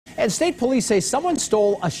And state police say someone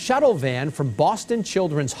stole a shuttle van from Boston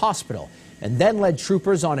Children's Hospital and then led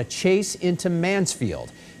troopers on a chase into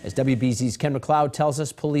Mansfield. As WBZ's Ken MacLeod tells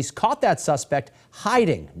us, police caught that suspect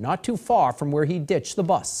hiding not too far from where he ditched the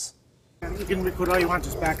bus. You can record all you want,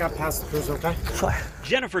 just back up past the cruiser, okay? Sure.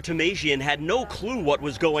 Jennifer Tomasian had no clue what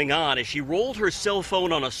was going on as she rolled her cell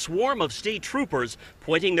phone on a swarm of state troopers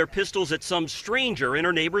pointing their pistols at some stranger in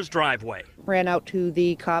her neighbor's driveway. Ran out to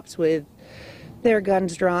the cops with their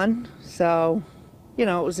guns drawn, so it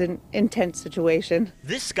was an intense situation.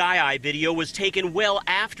 This Sky Eye video was taken well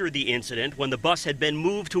after the incident when the bus had been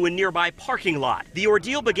moved to a nearby parking lot. The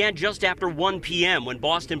ordeal began just after 1 p.m. when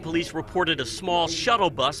Boston police reported a small shuttle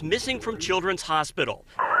bus missing from Children's Hospital.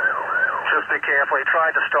 Just be careful. He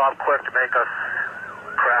tried to stop quick to make us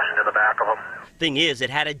crash into the back of him. Thing is, it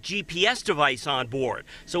had a GPS device on board,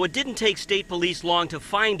 so it didn't take state police long to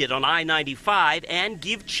find it on I-95 and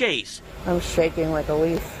give chase. I'm shaking like a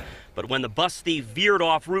leaf. But when the bus thief veered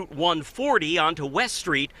off Route 140 onto West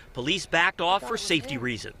Street, police backed off for safety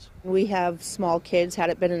reasons. We have small kids. Had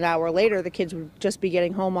it been an hour later, the kids would just be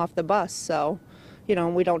getting home off the bus. So,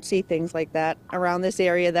 we don't see things like that around this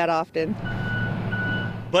area that often.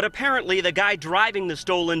 But apparently the guy driving the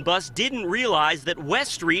stolen bus didn't realize that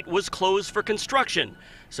West Street was closed for construction.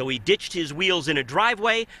 So he ditched his wheels in a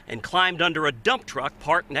driveway and climbed under a dump truck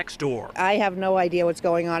parked next door. I have no idea what's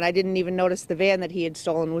going on. I didn't even notice the van that he had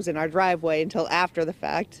stolen was in our driveway until after the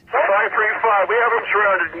fact. 535, we have him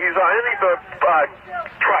surrounded. He's underneath the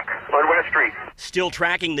truck on West Street. Still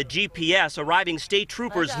tracking the GPS, arriving state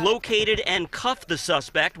troopers located and cuffed the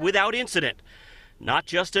suspect without incident. Not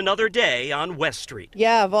just another day on West Street.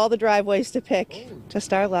 Yeah, of all the driveways to pick,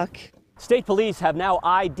 just our luck. State police have now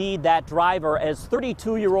ID'd that driver as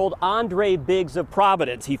 32-year-old Andre Biggs of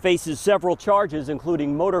Providence. He faces several charges,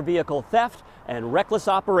 including motor vehicle theft and reckless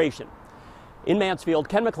operation. In Mansfield,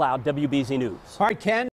 Ken MacLeod, WBZ News. All right, Ken.